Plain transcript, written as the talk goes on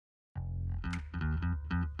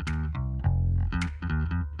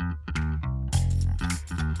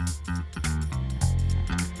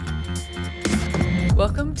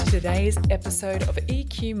Welcome to today's episode of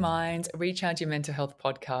EQ Mind's Recharge Your Mental Health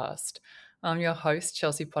podcast. I'm your host,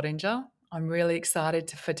 Chelsea Pottinger. I'm really excited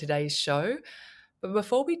for today's show. But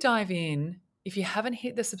before we dive in, if you haven't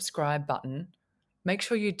hit the subscribe button, make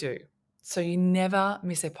sure you do so you never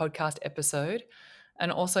miss a podcast episode.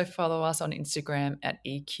 And also follow us on Instagram at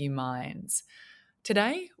EQ Minds.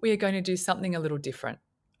 Today, we are going to do something a little different.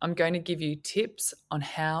 I'm going to give you tips on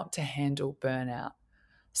how to handle burnout.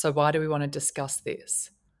 So why do we want to discuss this?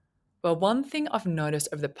 Well, one thing I've noticed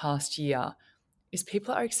over the past year is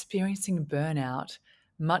people are experiencing burnout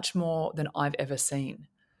much more than I've ever seen.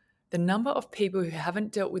 The number of people who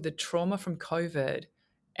haven't dealt with the trauma from COVID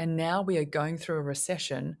and now we are going through a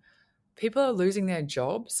recession, people are losing their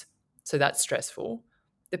jobs, so that's stressful.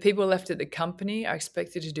 The people left at the company are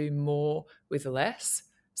expected to do more with less,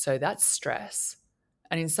 so that's stress.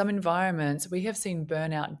 And in some environments, we have seen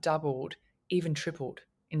burnout doubled, even tripled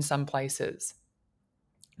in some places.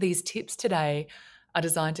 These tips today are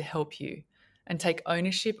designed to help you and take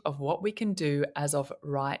ownership of what we can do as of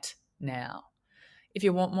right now. If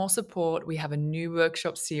you want more support, we have a new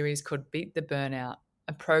workshop series called Beat the Burnout,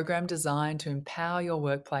 a program designed to empower your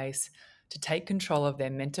workplace to take control of their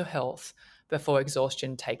mental health before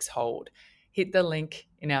exhaustion takes hold. Hit the link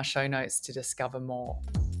in our show notes to discover more.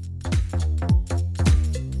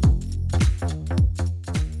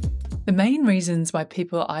 The main reasons why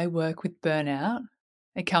people I work with burn out,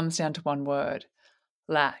 it comes down to one word: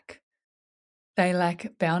 lack. They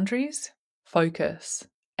lack boundaries, focus,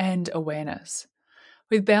 and awareness.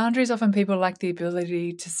 With boundaries, often people lack the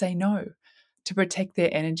ability to say no, to protect their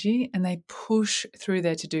energy, and they push through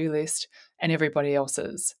their to-do list and everybody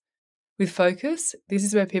else's. With focus, this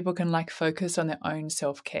is where people can lack focus on their own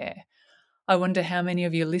self-care. I wonder how many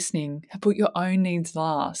of you listening have put your own needs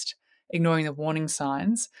last, ignoring the warning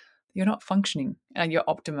signs that you're not functioning at your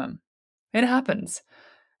optimum. It happens.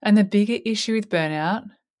 And the bigger issue with burnout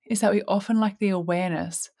is that we often lack the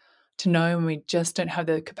awareness to know when we just don't have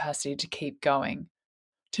the capacity to keep going,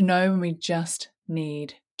 to know when we just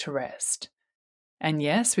need to rest. And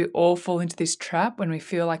yes, we all fall into this trap when we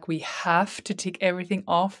feel like we have to tick everything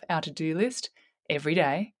off our to-do list every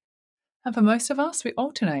day. And for most of us, we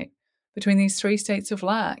alternate between these three states of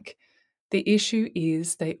lack. The issue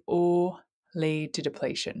is they all lead to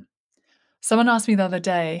depletion. Someone asked me the other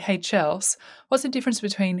day, "Hey Chels, what's the difference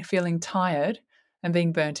between feeling tired and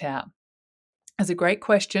being burnt out?" That's a great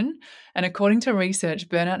question. And according to research,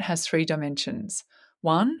 burnout has three dimensions.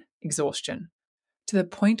 1, exhaustion, to the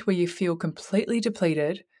point where you feel completely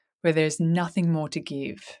depleted, where there's nothing more to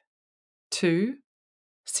give. 2,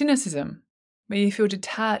 cynicism, where you feel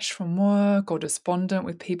detached from work or despondent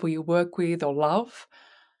with people you work with or love.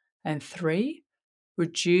 And 3,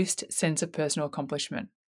 reduced sense of personal accomplishment.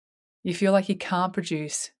 You feel like you can't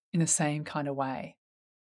produce in the same kind of way.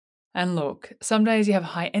 And look, some days you have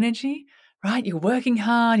high energy, right? You're working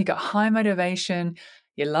hard, you've got high motivation,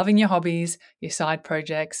 you're loving your hobbies, your side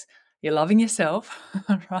projects, you're loving yourself,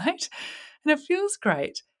 right? And it feels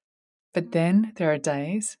great. But then there are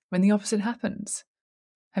days when the opposite happens.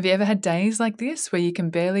 Have you ever had days like this where you can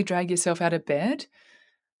barely drag yourself out of bed?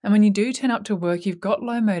 And when you do turn up to work, you've got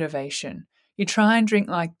low motivation. You try and drink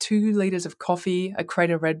like 2 litres of coffee, a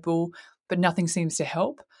crate of Red Bull, but nothing seems to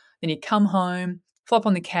help. Then you come home, flop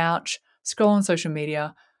on the couch, scroll on social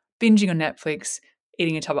media, binging on Netflix,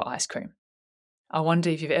 eating a tub of ice cream. I wonder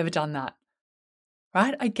if you've ever done that.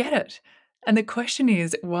 Right? I get it. And the question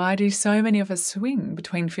is, why do so many of us swing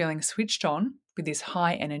between feeling switched on with this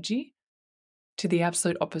high energy to the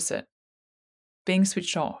absolute opposite, being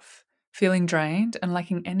switched off, feeling drained and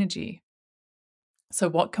lacking energy? So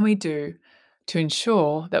what can we do to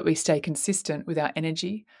ensure that we stay consistent with our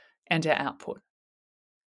energy and our output?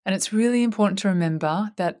 And it's really important to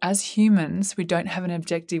remember that as humans, we don't have an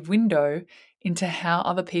objective window into how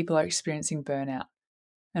other people are experiencing burnout.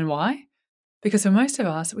 And why? Because for most of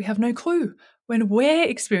us, we have no clue when we're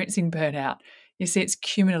experiencing burnout. You see, it's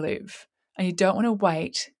cumulative, and you don't want to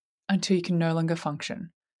wait until you can no longer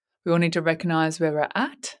function. We all need to recognize where we're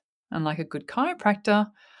at, and like a good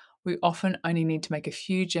chiropractor, we often only need to make a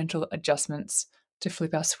few gentle adjustments to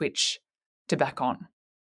flip our switch to back on.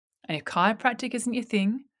 And if chiropractic isn't your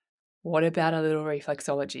thing, what about a little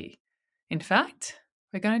reflexology? In fact,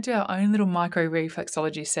 we're going to do our own little micro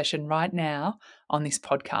reflexology session right now on this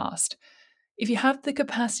podcast. If you have the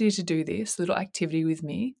capacity to do this little activity with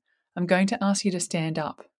me, I'm going to ask you to stand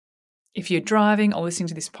up. If you're driving or listening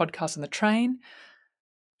to this podcast on the train,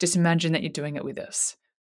 just imagine that you're doing it with us.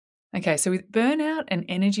 Okay, so with burnout and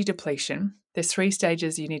energy depletion, there's 3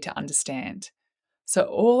 stages you need to understand. So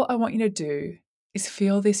all I want you to do is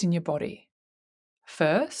feel this in your body.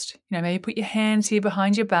 First, maybe put your hands here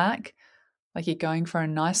behind your back, like you're going for a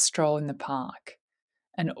nice stroll in the park.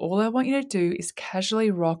 And all I want you to do is casually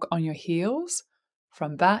rock on your heels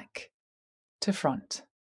from back to front.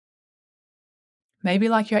 Maybe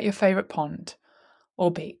like you're at your favorite pond or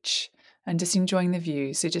beach and just enjoying the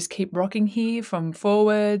view. So just keep rocking here from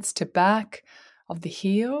forwards to back of the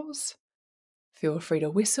heels. Feel free to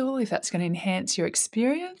whistle if that's going to enhance your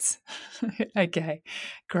experience. Okay,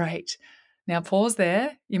 great. Now pause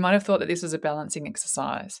there. You might have thought that this was a balancing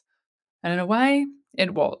exercise. And in a way,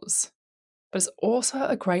 it was. But it's also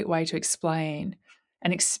a great way to explain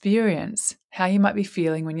and experience how you might be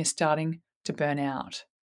feeling when you're starting to burn out.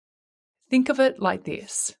 Think of it like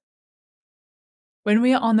this. When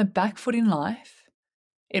we are on the back foot in life,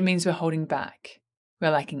 it means we're holding back. We're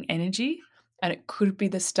lacking energy, and it could be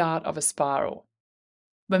the start of a spiral.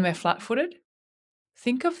 When we're flat-footed,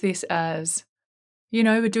 think of this as,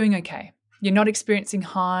 we're doing okay. You're not experiencing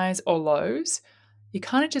highs or lows. You're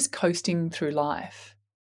kind of just coasting through life.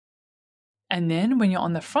 And then when you're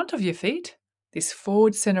on the front of your feet, this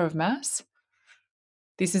forward center of mass,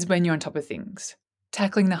 this is when you're on top of things,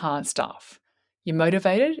 tackling the hard stuff. You're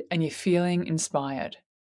motivated and you're feeling inspired.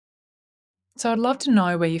 So I'd love to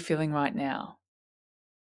know where you're feeling right now.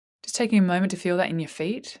 Just taking a moment to feel that in your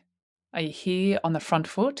feet. Are you here on the front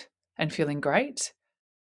foot and feeling great?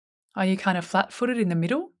 Are you kind of flat-footed in the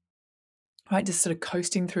middle? Right, just sort of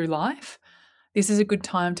coasting through life? This is a good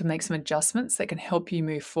time to make some adjustments that can help you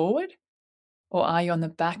move forward. Or are you on the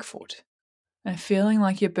back foot and feeling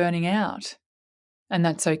like you're burning out? And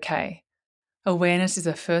that's okay. Awareness is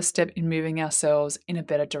a first step in moving ourselves in a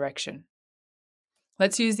better direction.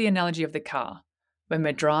 Let's use the analogy of the car. When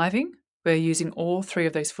we're driving, we're using all three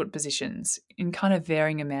of those foot positions in kind of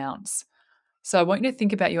varying amounts. So I want you to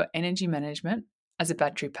think about your energy management as a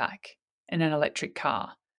battery pack in an electric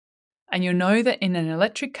car. And you'll know that in an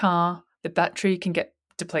electric car, the battery can get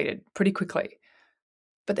depleted pretty quickly.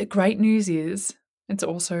 But the great news is it's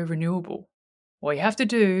also renewable. All you have to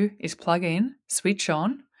do is plug in, switch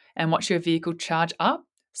on, and watch your vehicle charge up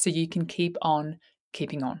so you can keep on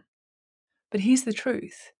keeping on. But here's the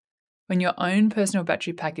truth. When your own personal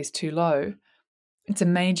battery pack is too low, it's a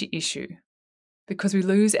major issue because we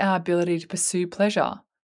lose our ability to pursue pleasure.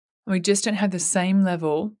 And we just don't have the same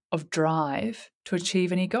level of drive to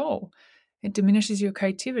achieve any goal. It diminishes your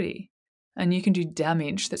creativity and you can do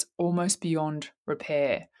damage that's almost beyond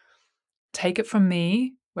repair. Take it from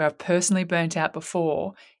me, where I've personally burnt out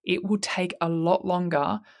before, it will take a lot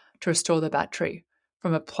longer to restore the battery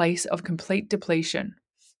from a place of complete depletion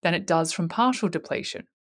than it does from partial depletion.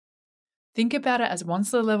 Think about it as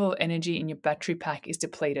once the level of energy in your battery pack is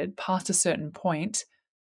depleted past a certain point,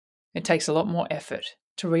 it takes a lot more effort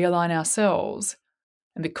to realign ourselves.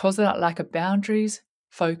 And because of that lack of boundaries,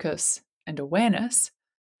 focus, and awareness,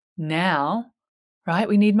 now, right,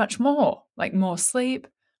 we need much more, like more sleep,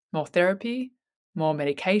 more therapy, more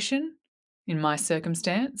medication, in my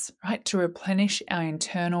circumstance, right, to replenish our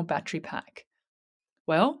internal battery pack.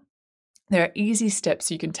 Well, there are easy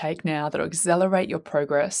steps you can take now that will accelerate your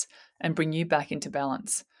progress and bring you back into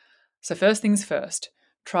balance. So first things first,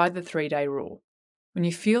 try the 3-day rule. When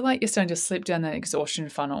you feel like you're starting to slip down that exhaustion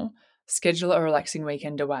funnel, schedule a relaxing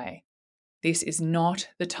weekend away. This is not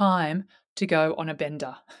the time to go on a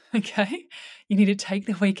bender, okay? You need to take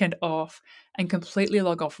the weekend off and completely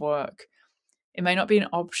log off work. It may not be an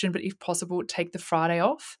option, but if possible, take the Friday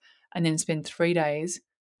off and then spend 3 days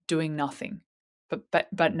doing nothing,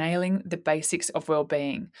 but nailing the basics of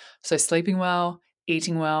well-being. So sleeping well,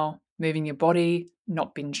 eating well, moving your body,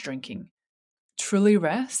 not binge drinking. Truly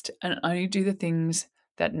rest and only do the things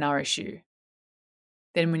that nourish you.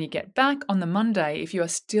 Then when you get back on the Monday, if you are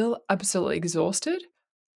still absolutely exhausted,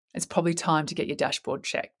 it's probably time to get your dashboard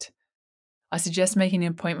checked. I suggest making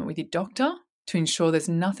an appointment with your doctor to ensure there's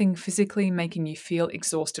nothing physically making you feel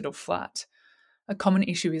exhausted or flat. A common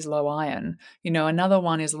issue is low iron. Another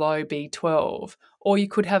one is low B12, or you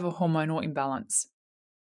could have a hormonal imbalance.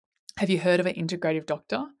 Have you heard of an integrative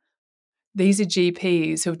doctor? These are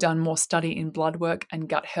GPs who have done more study in blood work and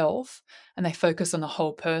gut health, and they focus on the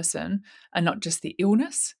whole person and not just the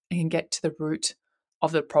illness and can get to the root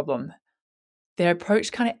of the problem. Their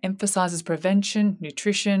approach kind of emphasizes prevention,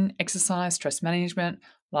 nutrition, exercise, stress management,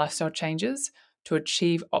 lifestyle changes to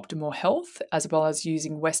achieve optimal health, as well as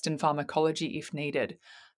using Western pharmacology if needed.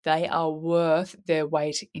 They are worth their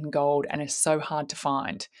weight in gold and are so hard to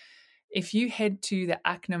find. If you head to the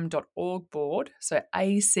acnem.org board, so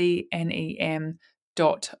acnem.org,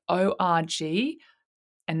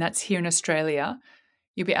 and that's here in Australia,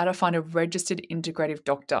 you'll be able to find a registered integrative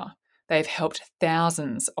doctor. They've helped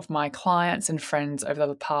thousands of my clients and friends over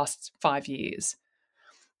the past 5 years.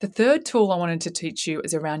 The third tool I wanted to teach you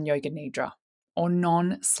is around Yoga Nidra, or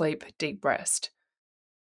non-sleep deep rest.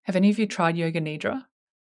 Have any of you tried Yoga Nidra?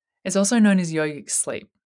 It's also known as yogic sleep,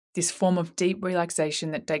 this form of deep relaxation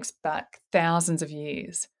that dates back thousands of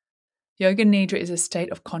years. Yoga Nidra is a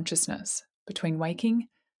state of consciousness between waking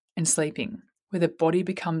and sleeping, where the body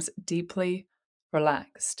becomes deeply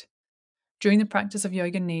relaxed. During the practice of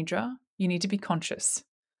Yoga Nidra, you need to be conscious,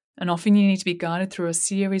 and often you need to be guided through a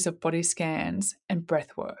series of body scans and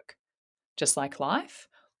breath work. Just like life,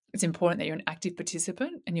 it's important that you're an active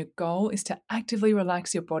participant and your goal is to actively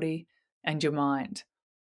relax your body and your mind.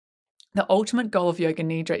 The ultimate goal of Yoga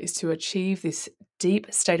Nidra is to achieve this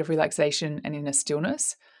deep state of relaxation and inner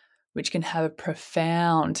stillness, which can have a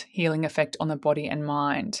profound healing effect on the body and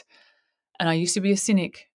mind. And I used to be a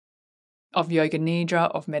cynic of Yoga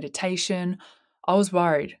Nidra, of meditation. I was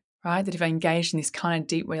worried, right, that if I engaged in this kind of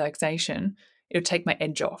deep relaxation, it would take my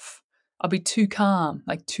edge off. I'd be too calm,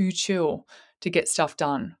 like too chill to get stuff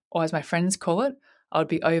done. Or as my friends call it, I would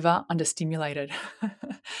be understimulated.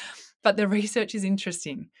 But the research is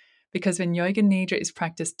interesting because when Yoga Nidra is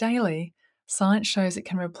practiced daily, science shows it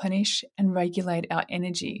can replenish and regulate our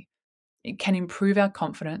energy. It can improve our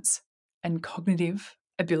confidence and cognitive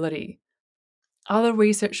ability. Other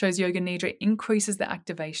research shows Yoga Nidra increases the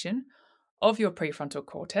activation of your prefrontal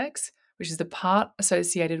cortex, which is the part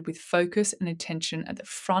associated with focus and attention at the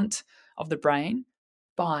front of the brain,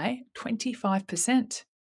 by 25%.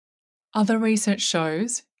 Other research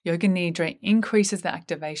shows Yoga Nidra increases the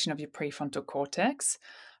activation of your prefrontal cortex,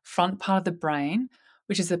 front part of the brain,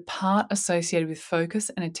 which is the part associated with focus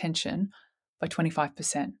and attention, by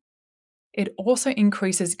 25%. It also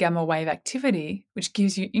increases gamma wave activity, which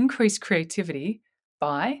gives you increased creativity,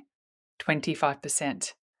 by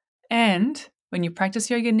 25%. And when you practice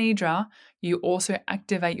Yoga Nidra, you also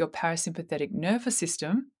activate your parasympathetic nervous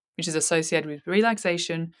system, which is associated with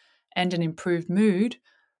relaxation and an improved mood,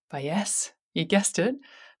 by, yes, you guessed it,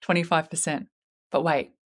 25%. But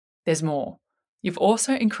wait, there's more. You've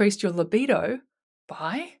also increased your libido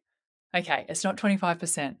by, okay, it's not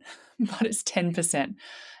 25%, but it's 10%.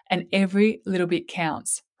 And every little bit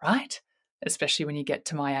counts, right? Especially when you get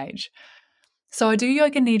to my age. So I do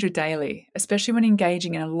Yoga Nidra daily, especially when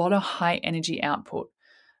engaging in a lot of high energy output.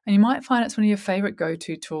 And you might find it's one of your favorite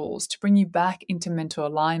go-to tools to bring you back into mental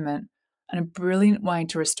alignment and a brilliant way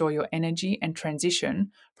to restore your energy and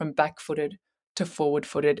transition from back-footed to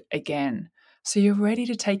forward-footed again. So you're ready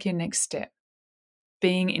to take your next step.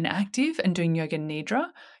 Being inactive and doing Yoga Nidra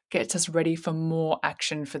gets us ready for more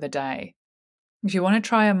action for the day. If you want to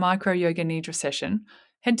try a micro Yoga Nidra session,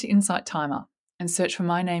 head to Insight Timer and search for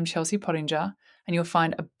my name, Chelsea Pottinger, and you'll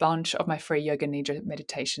find a bunch of my free Yoga Nidra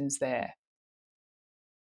meditations there.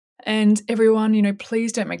 And everyone,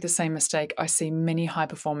 please don't make the same mistake I see many high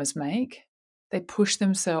performers make. They push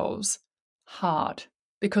themselves hard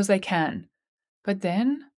because they can, but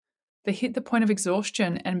then they hit the point of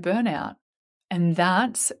exhaustion and burnout. And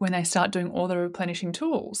that's when they start doing all the replenishing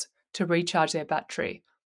tools to recharge their battery.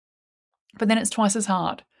 But then it's twice as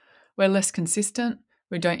hard. We're less consistent,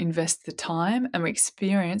 we don't invest the time, and we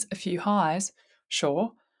experience a few highs,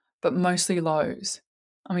 sure, but mostly lows.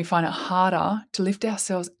 And we find it harder to lift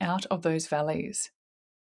ourselves out of those valleys.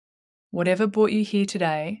 Whatever brought you here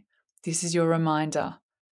today, this is your reminder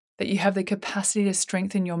that you have the capacity to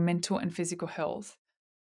strengthen your mental and physical health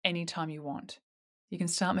anytime you want. You can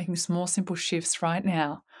start making small, simple shifts right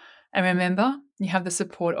now. And remember, you have the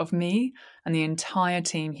support of me and the entire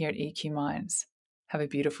team here at EQ Minds. Have a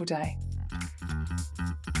beautiful day.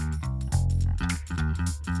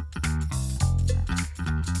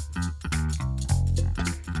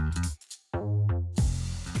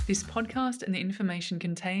 This podcast and the information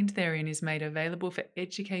contained therein is made available for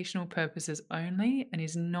educational purposes only and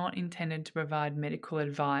is not intended to provide medical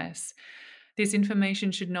advice. This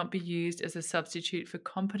information should not be used as a substitute for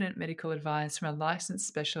competent medical advice from a licensed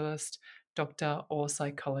specialist, doctor, or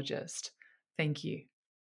psychologist. Thank you.